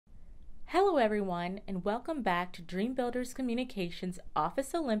Hello everyone, and welcome back to Dream Builders Communications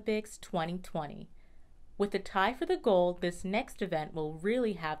Office Olympics 2020. With the tie for the gold, this next event will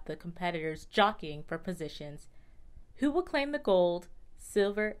really have the competitors jockeying for positions. Who will claim the gold,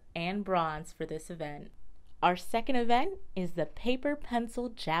 silver, and bronze for this event? Our second event is the paper pencil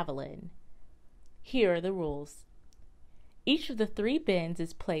javelin. Here are the rules. Each of the 3 bins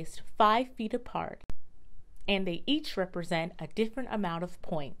is placed 5 feet apart, and they each represent a different amount of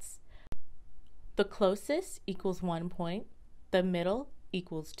points. The closest equals 1 point, the middle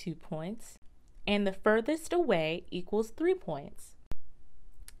equals 2 points, and the furthest away equals 3 points.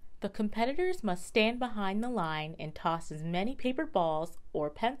 The competitors must stand behind the line and toss as many paper balls or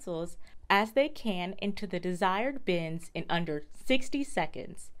pencils as they can into the desired bins in under 60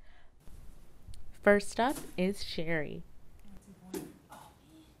 seconds. First up is Sherry.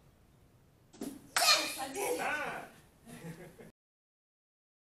 Yes, I did it!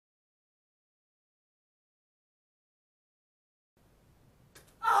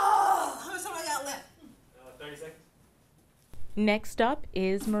 How much time I got left? 30 seconds. Next up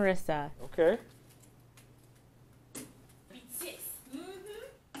is Marissa. Okay. 6.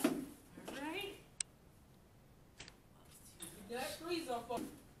 All right. You got 3 so far.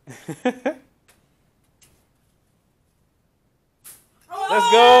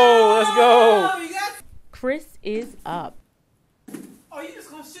 Let's go. Let's go. You got... Chris is up. Oh, you just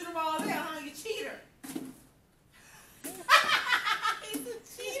gonna shoot them all there, huh? You cheater. He's a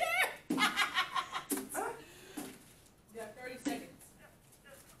cheater. You got 30 seconds.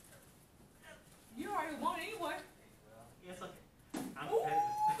 You already won anyway. Yes, okay. I'm Ooh,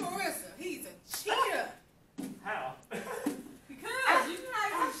 competitive. Marissa, he's a cheater. How? Because you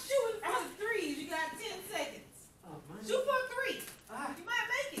guys are shooting for the 3s. You got 10 seconds. Oh, money. Shoot for a 3. You might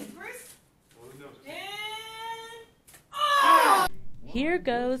make it, Chris. Well, who knows? And... Oh! Here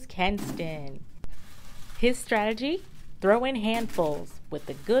goes Kenston. His strategy? Throw in handfuls with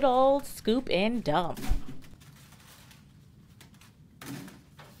the good old scoop and dump.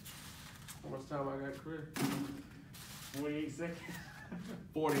 How much time I got, Chris? 48 seconds.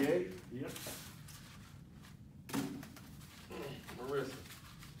 48? Yep. Marissa.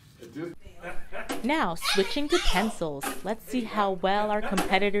 At this Now, switching to pencils, let's see how well our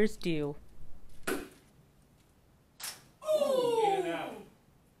competitors do. In and out.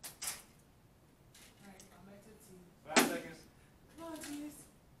 5 seconds. Come on, Jesus.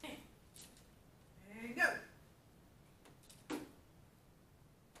 And go.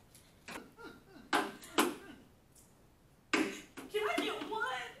 Can I get 1?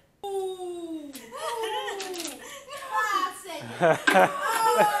 Ooh. 5 seconds.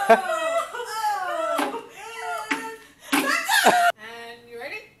 And you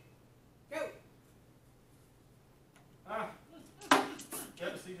ready? Go.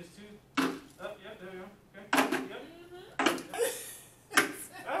 Yep, see this 2. Up, yep, there we go. Okay. Yep.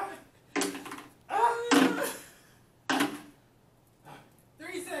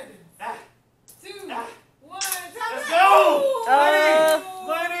 3 seconds. 2, 1. Let's go!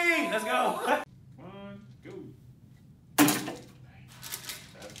 Money! Let's go! 1, go.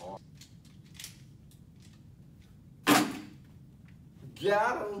 that's hard.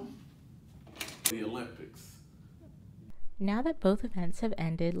 Got him. The Olympics. Now that both events have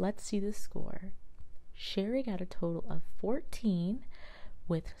ended, let's see the score. Sherry got a total of 14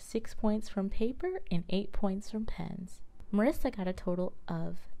 with 6 points from paper and 8 points from pens. Marissa got a total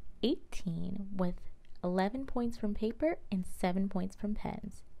of 18 with 11 points from paper and 7 points from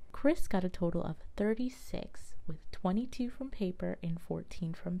pens. Chris got a total of 36 with 22 from paper and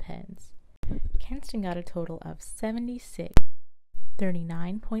 14 from pens. Kenston got a total of 76,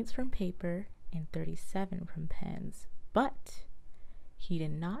 39 points from paper and 37 from pens. But he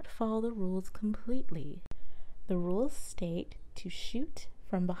did not follow the rules completely. The rules state to shoot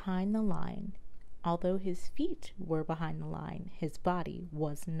from behind the line. Although his feet were behind the line, his body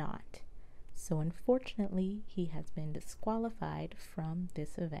was not. So unfortunately, he has been disqualified from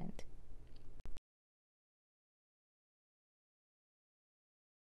this event.